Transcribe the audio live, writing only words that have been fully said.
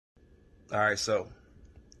All right, so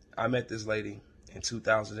I met this lady in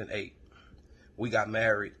 2008. We got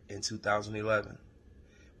married in 2011.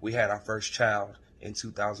 We had our first child in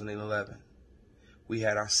 2011. We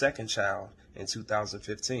had our second child in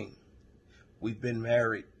 2015. We've been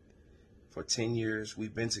married for 10 years.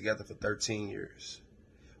 We've been together for 13 years.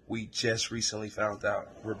 We just recently found out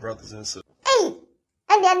we're brothers and sisters. Hey,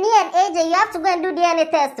 and then me and AJ, you have to go and do DNA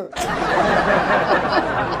test too.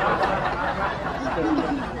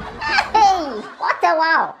 Hey, what a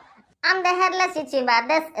wow. I'm the Headless YouTuber.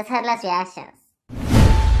 This is Headless Reactions.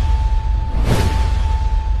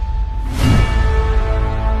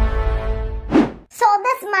 So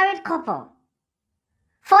this married couple,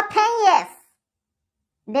 for 10 years,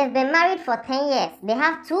 they've been married for 10 years. They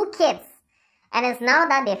have 2 kids. And it's now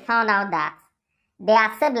that they found out that they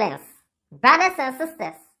are siblings, brothers and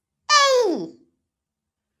sisters. Hey!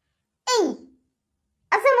 Hey!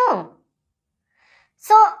 Asimo!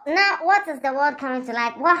 So now what is the world coming to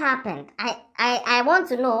like? What happened? I want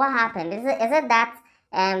to know what happened. Is it that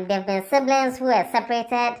they've been siblings who are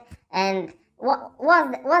separated? And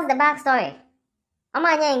what's the backstory?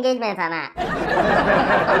 Omanya engagement or not?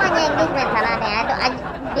 Omanya engagement or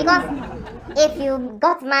not? Because if you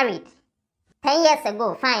got married 10 years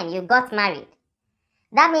ago, fine, you got married.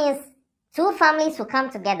 That means 2 families will come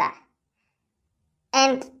together.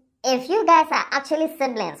 And if you guys are actually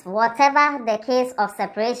siblings, whatever the case of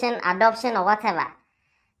separation, adoption, or whatever,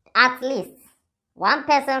 at least one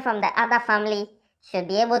person from the other family should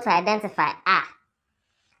be able to identify, I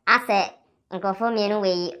said, it's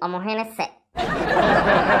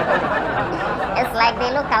like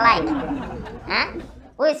they look alike. Huh?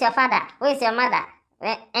 Who is your father? Who is your mother?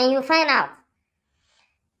 And you find out.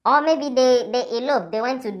 Or maybe they eloped. They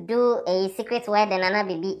went to do a secret wedding and a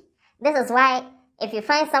baby. This is why if you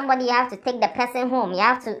find somebody, you have to take the person home. You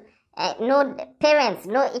have to know the parents,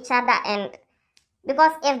 know each other. And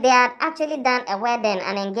because if they had actually done a wedding,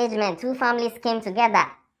 an engagement, 2 families came together,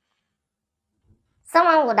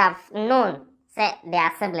 someone would have known that they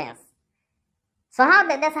are siblings. So how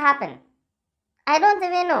did this happen? I don't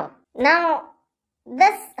even know. Now,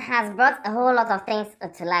 this has brought a whole lot of things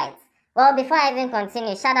to light. Well, before I even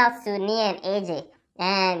continue, shout out to Nia and AJ.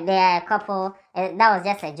 And they are a couple. That was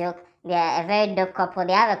just a joke. They are a very dope couple.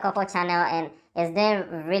 They have a couple channel and it's doing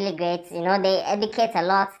really great. You know, they educate a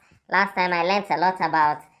lot. Last time I learned a lot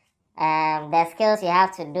about the skills you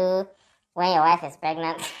have to do when your wife is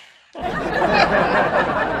pregnant.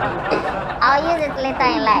 I'll use it later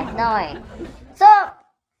in life, don't worry. So,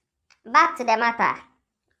 back to the matter.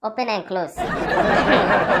 Open and close. So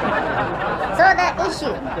the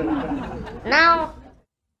issue. Now,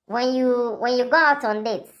 when you go out on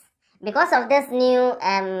dates, because of this new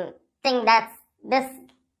thing that's this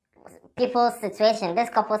people's situation, this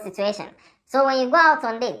couple situation. So when you go out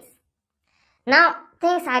on dates, now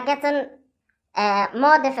things are getting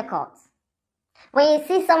more difficult. When you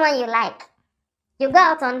see someone you like, you go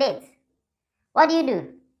out on dates. What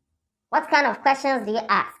do? What kind of questions do you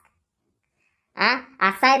ask?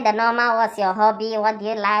 Aside the normal, what's your hobby? What do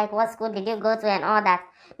you like? What school did you go to? And all that.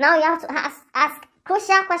 Now you have to ask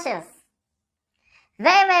crucial questions.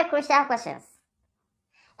 Very, very crucial questions.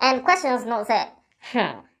 And questions not said,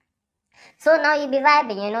 So now you be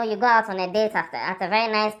vibing, you know, you go out on a date at a very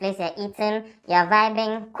nice place, you're eating, you're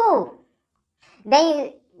vibing, cool.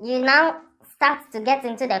 Then you now start to get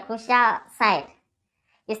into the crucial side.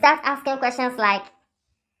 You start asking questions like,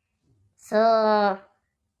 so,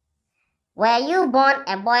 were you born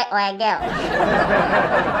a boy or a girl?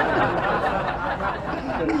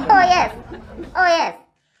 Oh yes.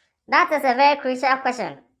 That is a very crucial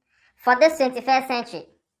question for this 21st century.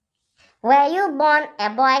 Were you born a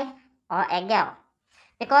boy or a girl?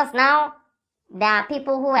 Because now there are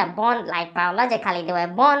people who were born like biologically, they were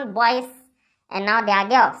born boys and now they are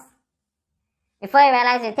girls. Before you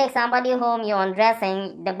realize, you take somebody home, you undress,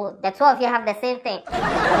 and the 2 of you have the same thing.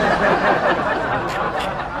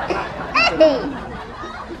 Hey,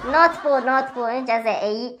 not cool. Just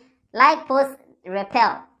a like, post,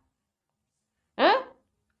 repel. And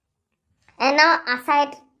now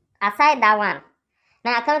aside that one,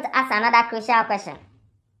 now I come to ask another crucial question.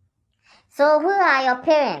 So who are your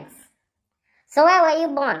parents? So where were you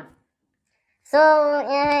born? So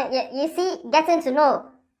you see, getting to know.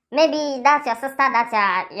 Maybe that's your sister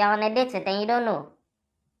that you're on a date with and you don't know.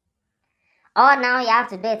 Or now you have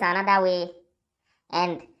to do it another way.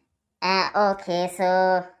 And, okay,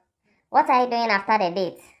 so what are you doing after the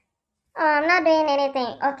date? Oh, I'm not doing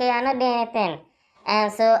anything. Okay, I'm not doing anything.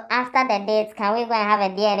 And so after the date, can we go and have a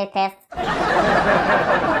DNA test?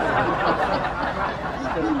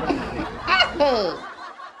 Hey.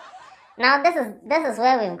 Now this is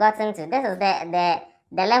where we've gotten to. This is the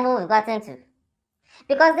level we've gotten to.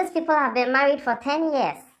 Because these people have been married for 10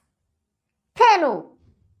 years. 10 oh.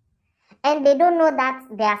 And they don't know that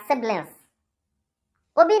they are siblings.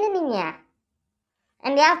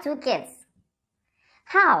 And they have 2 kids.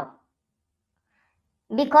 How?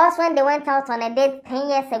 Because when they went out on a date 10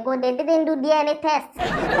 years ago, they didn't do DNA test.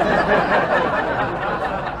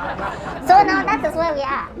 So now that is where we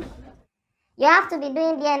are. You have to be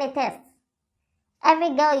doing DNA tests. Every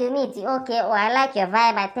girl you meet, okay, oh, I like your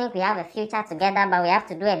vibe, I think we have a future together, but we have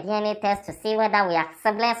to do a DNA test to see whether we are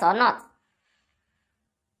siblings or not.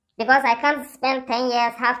 Because I can't spend 10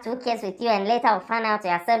 years, have 2 kids with you, and later we'll find out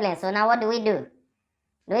we are siblings. So now what do? Do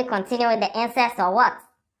we continue with the incest or what?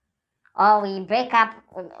 Or we break up?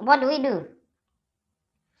 What do?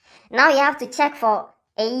 Now you have to check for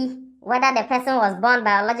whether the person was born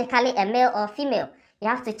biologically a male or female. You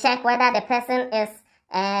have to check whether the person is,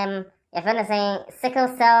 if you're saying sickle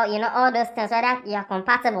cell, all those things, whether you are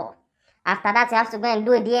compatible. After that, you have to go and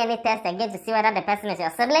do a DNA test again to see whether the person is your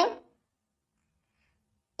sibling.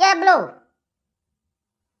 Yeah, blow.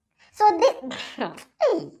 So this,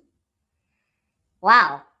 hey.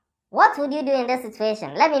 Wow. What would you do in this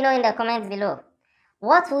situation? Let me know in the comments below.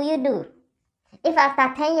 What will you do if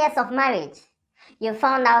after 10 years of marriage, you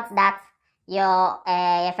found out that your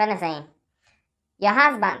friend is saying, your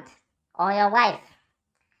husband or your wife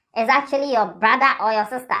is actually your brother or your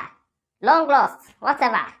sister, long lost,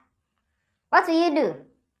 whatever? What will you do?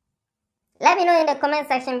 Let me know in the comment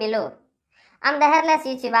section below. I'm the Headless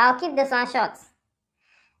YouTuber. I'll keep this one short.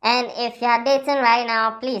 And if you are dating right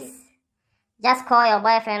now, please just call your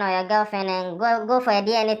boyfriend or your girlfriend and go for a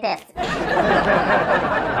DNA test.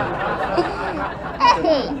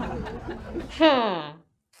 Hey.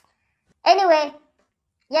 Anyway,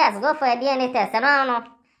 yes, go for a DNA test. I don't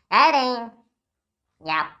know.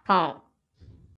 Yeah, punk.